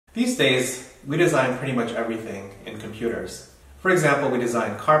These days, we design pretty much everything in computers. For example, we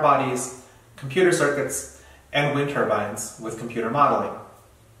design car bodies, computer circuits, and wind turbines with computer modeling.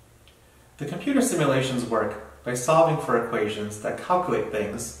 The computer simulations work by solving for equations that calculate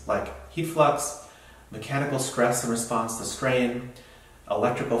things like heat flux, mechanical stress in response to strain,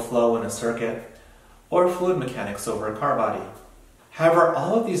 electrical flow in a circuit, or fluid mechanics over a car body. However,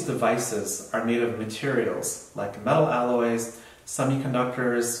 all of these devices are made of materials like metal alloys,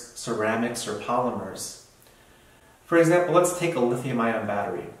 semiconductors, ceramics, or polymers. For example, let's take a lithium-ion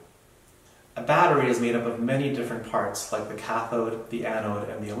battery. A battery is made up of many different parts like the cathode, the anode,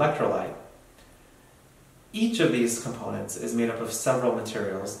 and the electrolyte. Each of these components is made up of several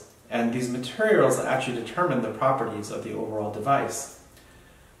materials, and these materials actually determine the properties of the overall device.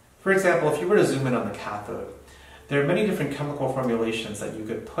 For example, if you were to zoom in on the cathode, there are many different chemical formulations that you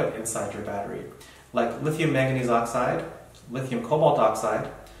could put inside your battery, like lithium manganese oxide, lithium cobalt oxide,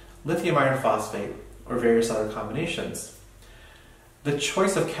 lithium iron phosphate, or various other combinations. The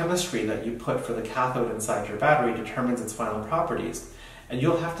choice of chemistry that you put for the cathode inside your battery determines its final properties, and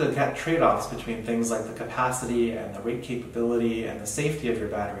you'll have to get trade-offs between things like the capacity and the rate capability and the safety of your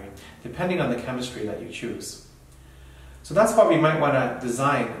battery, depending on the chemistry that you choose. So that's why we might want to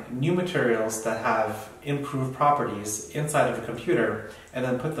design new materials that have improved properties inside of a computer and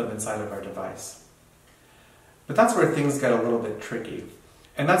then put them inside of our device. But that's where things get a little bit tricky.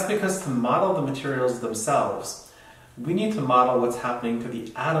 And that's because to model the materials themselves, we need to model what's happening to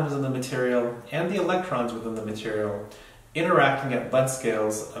the atoms in the material and the electrons within the material interacting at length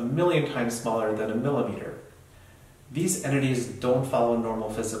scales 1,000,000 times smaller than a millimeter. These entities don't follow normal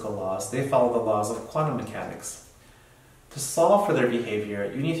physical laws, they follow the laws of quantum mechanics. To solve for their behavior,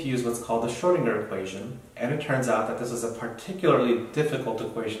 you need to use what's called the Schrodinger equation, and it turns out that this is a particularly difficult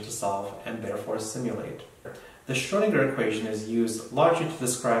equation to solve and therefore simulate. The Schrodinger equation is used largely to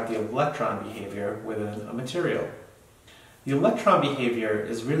describe the electron behavior within a material. The electron behavior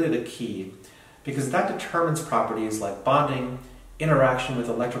is really the key because that determines properties like bonding, interaction with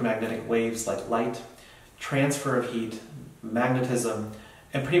electromagnetic waves like light, transfer of heat, magnetism,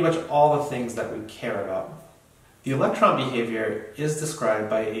 and pretty much all the things that we care about. The electron behavior is described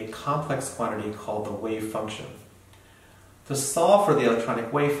by a complex quantity called the wave function. To solve for the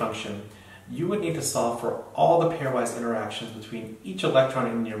electronic wave function, you would need to solve for all the pairwise interactions between each electron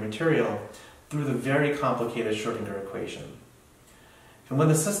in your material through the very complicated Schrodinger equation. And when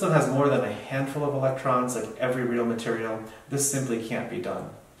the system has more than a handful of electrons, like every real material, this simply can't be done.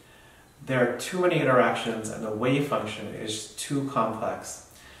 There are too many interactions and the wave function is too complex.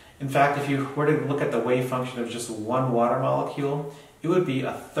 In fact, if you were to look at the wave function of just one water molecule, it would be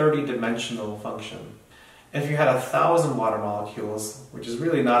a 30-dimensional function. If you had 1,000 water molecules, which is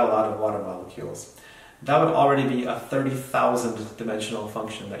really not a lot of water molecules, that would already be a 30,000 dimensional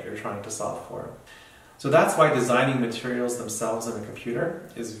function that you're trying to solve for. So that's why designing materials themselves in a computer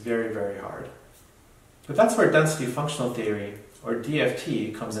is very, very hard. But that's where density functional theory, or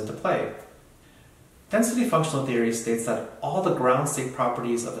DFT, comes into play. Density functional theory states that all the ground state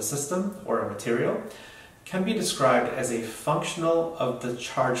properties of a system or a material can be described as a functional of the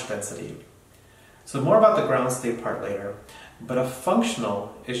charge density. So more about the ground state part later, but a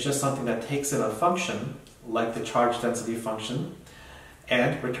functional is just something that takes in a function, like the charge density function,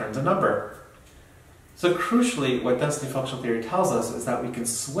 and returns a number. So crucially, what density functional theory tells us is that we can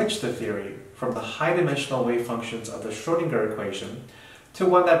switch the theory from the high-dimensional wave functions of the Schrodinger equation to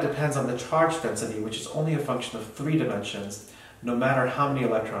one that depends on the charge density, which is only a function of 3 dimensions, no matter how many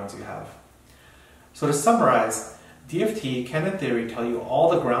electrons you have. So to summarize, DFT can in theory tell you all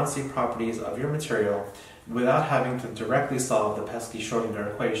the ground state properties of your material without having to directly solve the pesky Schrodinger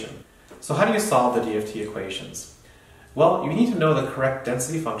equation. So how do you solve the DFT equations? Well, you need to know the correct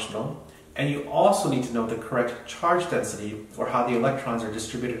density functional, and you also need to know the correct charge density, or how the electrons are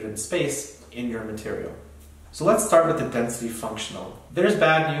distributed in space in your material. So let's start with the density functional. There's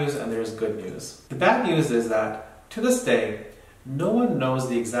bad news and there's good news. The bad news is that, to this day, no one knows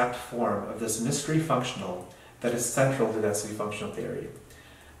the exact form of this mystery functional that is central to density functional theory.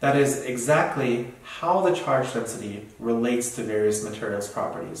 That is, exactly how the charge density relates to various materials'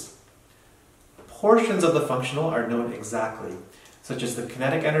 properties. Portions of the functional are known exactly, such as the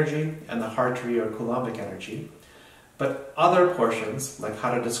kinetic energy and the Hartree or Coulombic energy, but other portions, like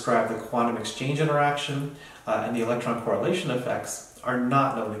how to describe the quantum exchange interaction and the electron correlation effects, are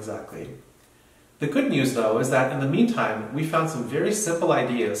not known exactly. The good news, though, is that in the meantime, we found some very simple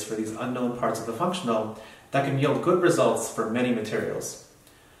ideas for these unknown parts of the functional that can yield good results for many materials.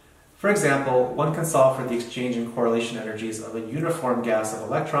 For example, one can solve for the exchange and correlation energies of a uniform gas of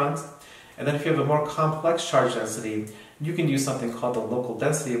electrons, and then if you have a more complex charge density, you can use something called the local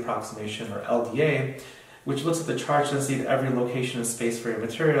density approximation, or LDA, which looks at the charge density at every location in space for your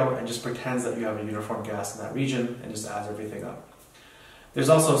material and just pretends that you have a uniform gas in that region and just adds everything up. There's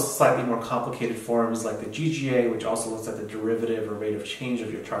also slightly more complicated forms like the GGA, which also looks at the derivative or rate of change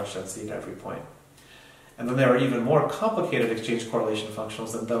of your charge density at every point. And then there are even more complicated exchange correlation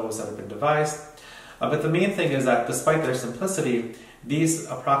functionals than those that have been devised. But the main thing is that despite their simplicity, these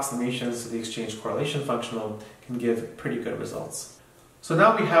approximations to the exchange correlation functional can give pretty good results. So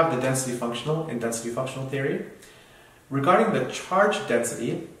now we have the density functional in density functional theory. Regarding the charge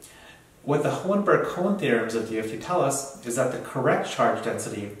density, what the Hohenberg-Kohn theorems of DFT tell us is that the correct charge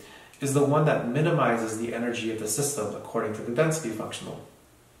density is the one that minimizes the energy of the system according to the density functional.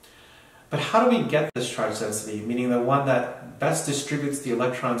 But how do we get this charge density, meaning the one that best distributes the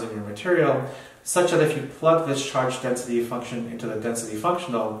electrons in your material, such that if you plug this charge density function into the density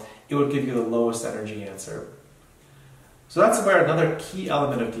functional, it would give you the lowest energy answer? So that's where another key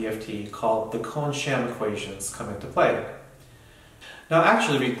element of DFT, called the Kohn-Sham equations, come into play. Now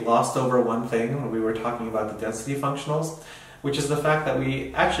actually we glossed over one thing when we were talking about the density functionals, which is the fact that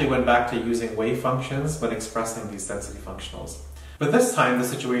we actually went back to using wave functions when expressing these density functionals. But this time the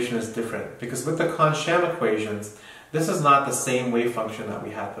situation is different, because with the Kohn-Sham equations, this is not the same wave function that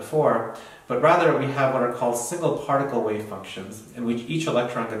we had before, but rather we have what are called single particle wave functions, in which each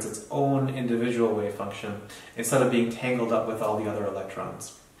electron gets its own individual wave function instead of being tangled up with all the other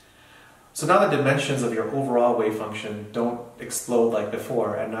electrons. So now the dimensions of your overall wave function don't explode like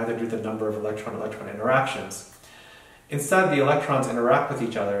before, and neither do the number of electron-electron interactions. Instead, the electrons interact with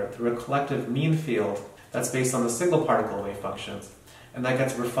each other through a collective mean field that's based on the single particle wave functions, and that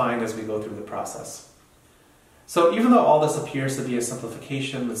gets refined as we go through the process. So even though all this appears to be a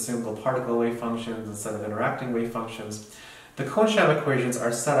simplification with single particle wave functions instead of interacting wave functions, the Kohn-Sham equations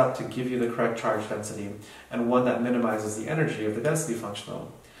are set up to give you the correct charge density and one that minimizes the energy of the density functional.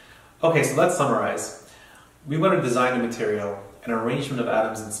 Okay, so let's summarize. We want to design a material, an arrangement of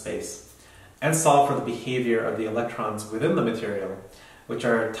atoms in space, and solve for the behavior of the electrons within the material, which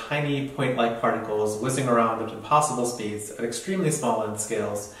are tiny point-like particles whizzing around at impossible speeds at extremely small length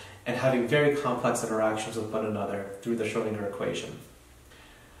scales and having very complex interactions with one another through the Schrodinger equation.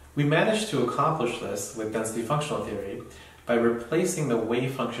 We managed to accomplish this with density functional theory by replacing the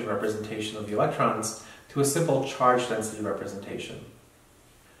wave function representation of the electrons to a simple charge density representation.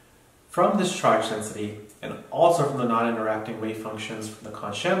 From this charge density, and also from the non-interacting wave functions from the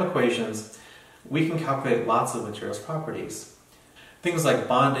Kohn-Sham equations, we can calculate lots of materials properties. Things like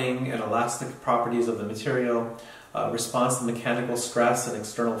bonding and elastic properties of the material, response to mechanical stress and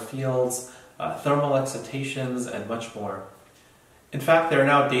external fields, thermal excitations, and much more. In fact, there are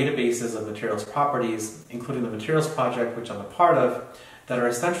now databases of materials properties, including the Materials Project, which I'm a part of, that are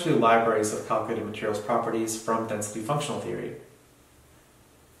essentially libraries of calculated materials properties from density functional theory.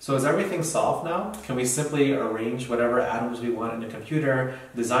 So is everything solved now? Can we simply arrange whatever atoms we want in a computer,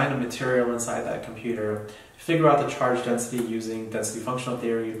 design a material inside that computer, figure out the charge density using density functional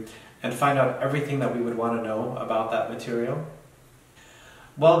theory, and find out everything that we would want to know about that material?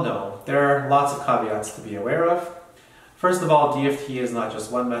 Well, no. There are lots of caveats to be aware of. First of all, DFT is not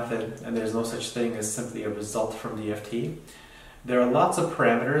just one method, and there's no such thing as simply a result from DFT. There are lots of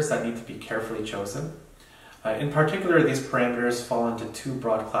parameters that need to be carefully chosen. In particular, these parameters fall into two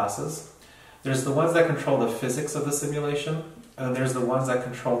broad classes. There's the ones that control the physics of the simulation, and then there's the ones that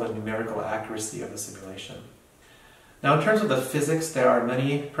control the numerical accuracy of the simulation. Now, in terms of the physics, there are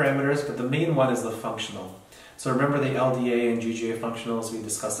many parameters, but the main one is the functional. So remember the LDA and GGA functionals we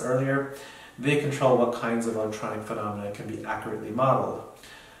discussed earlier? They control what kinds of electronic phenomena can be accurately modeled.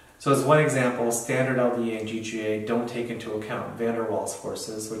 So as one example, standard LDA and GGA don't take into account van der Waals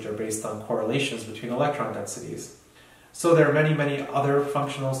forces, which are based on correlations between electron densities. So there are many, many other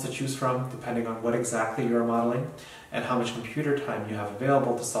functionals to choose from, depending on what exactly you're modeling and how much computer time you have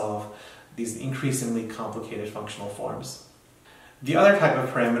available to solve these increasingly complicated functional forms. The other type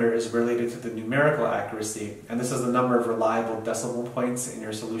of parameter is related to the numerical accuracy, and this is the number of reliable decimal points in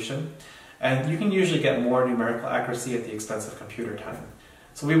your solution. And you can usually get more numerical accuracy at the expense of computer time.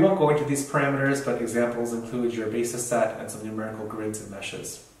 So we won't go into these parameters, but examples include your basis set and some numerical grids and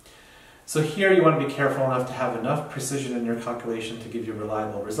meshes. So here you want to be careful enough to have enough precision in your calculation to give you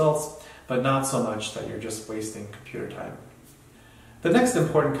reliable results, but not so much that you're just wasting computer time. The next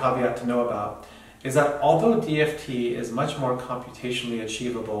important caveat to know about is that although DFT is much more computationally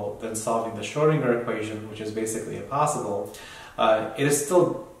achievable than solving the Schrodinger equation, which is basically impossible, it is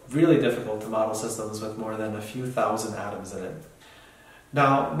still really difficult to model systems with more than a few thousand atoms in it.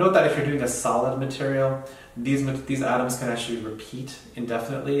 Now, note that if you're doing a solid material, these atoms can actually repeat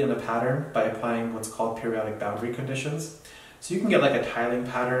indefinitely in a pattern by applying what's called periodic boundary conditions. So you can get like a tiling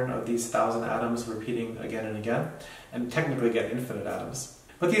pattern of these 1,000 atoms repeating again and again, and technically get infinite atoms.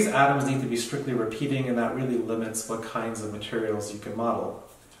 But these atoms need to be strictly repeating, and that really limits what kinds of materials you can model.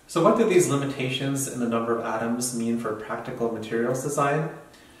 So what do these limitations in the number of atoms mean for practical materials design?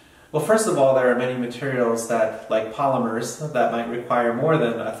 Well, first of all, there are many materials that, like polymers, that might require more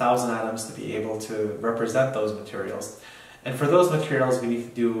than 1,000 atoms to be able to represent those materials. And for those materials, we need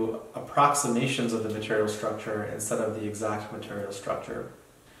to do approximations of the material structure instead of the exact material structure.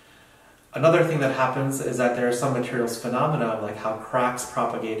 Another thing that happens is that there are some materials phenomena, like how cracks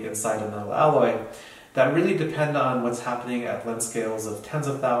propagate inside a metal alloy, that really depend on what's happening at length scales of tens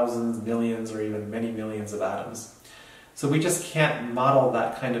of thousands, millions, or even many millions of atoms. So we just can't model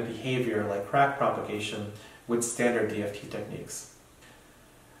that kind of behavior, like crack propagation, with standard DFT techniques.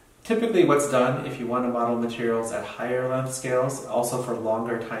 Typically what's done if you want to model materials at higher length scales, also for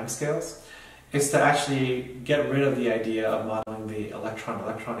longer time scales, is to actually get rid of the idea of modeling the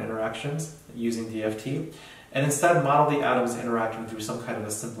electron-electron interactions using DFT, and instead model the atoms interacting through some kind of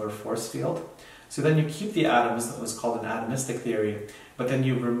a simpler force field. So then you keep the atoms, what's called an atomistic theory, but then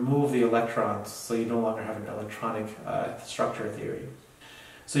you remove the electrons, so you no longer have an electronic structure theory.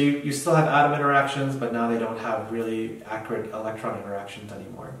 So you still have atom interactions, but now they don't have really accurate electron interactions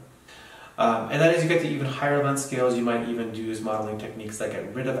anymore. And then as you get to even higher length scales, you might even use modeling techniques that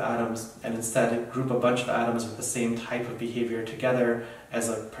get rid of atoms and instead group a bunch of atoms with the same type of behavior together as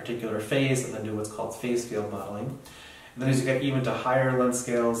a particular phase, and then do what's called phase field modeling. And then as you get even to higher length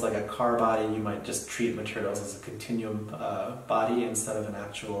scales, like a car body, you might just treat materials as a continuum body instead of an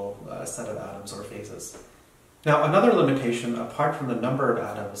actual set of atoms or phases. Now, another limitation, apart from the number of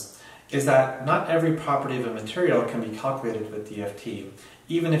atoms, is that not every property of a material can be calculated with DFT,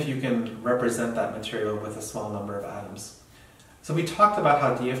 even if you can represent that material with a small number of atoms. So we talked about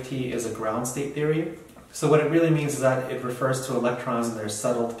how DFT is a ground state theory. So what it really means is that it refers to electrons in their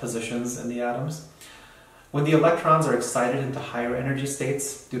settled positions in the atoms. When the electrons are excited into higher energy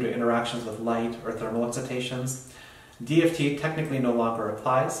states due to interactions with light or thermal excitations, DFT technically no longer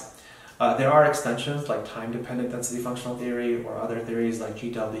applies. There are extensions like time-dependent density functional theory or other theories like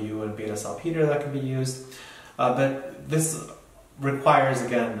GW and beta salpeter that can be used, but this requires,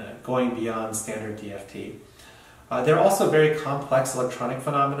 again, going beyond standard DFT. There are also very complex electronic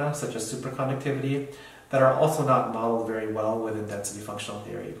phenomena, such as superconductivity, that are also not modeled very well within density functional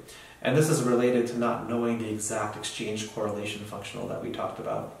theory. And this is related to not knowing the exact exchange correlation functional that we talked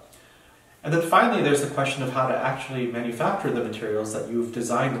about. And then finally, there's the question of how to actually manufacture the materials that you've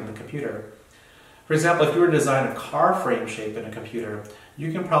designed in the computer. For example, if you were to design a car frame shape in a computer,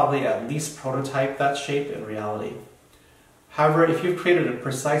 you can probably at least prototype that shape in reality. However, if you've created a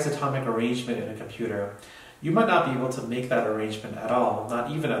precise atomic arrangement in a computer, you might not be able to make that arrangement at all,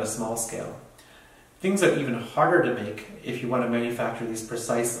 not even at a small scale. Things are even harder to make if you want to manufacture these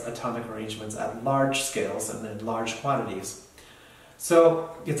precise atomic arrangements at large scales and in large quantities. So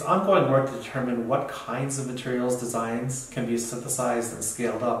it's ongoing work to determine what kinds of materials designs can be synthesized and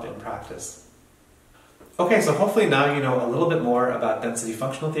scaled up in practice. Okay, so hopefully now you know a little bit more about density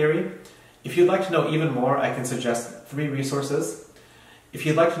functional theory. If you'd like to know even more, I can suggest 3 resources. If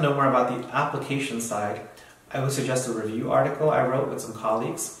you'd like to know more about the application side, I would suggest a review article I wrote with some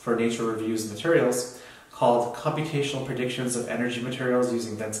colleagues for Nature Reviews Materials called Computational Predictions of Energy Materials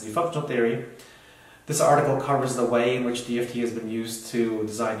Using Density Functional Theory. This article covers the way in which DFT has been used to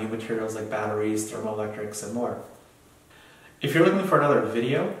design new materials like batteries, thermoelectrics, and more. If you're looking for another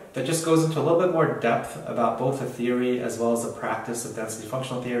video that just goes into a little bit more depth about both the theory as well as the practice of density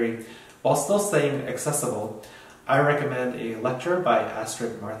functional theory, while still staying accessible, I recommend a lecture by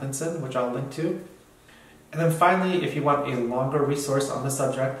Astrid Marthinson, which I'll link to. And then finally, if you want a longer resource on the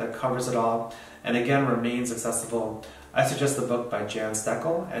subject that covers it all, and again remains accessible, I suggest the book by Jan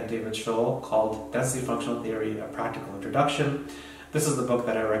Steckel and David Sholl called Density Functional Theory, A Practical Introduction. This is the book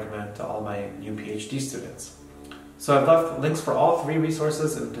that I recommend to all my new PhD students. So I've left links for all 3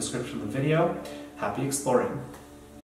 resources in the description of the video. Happy exploring!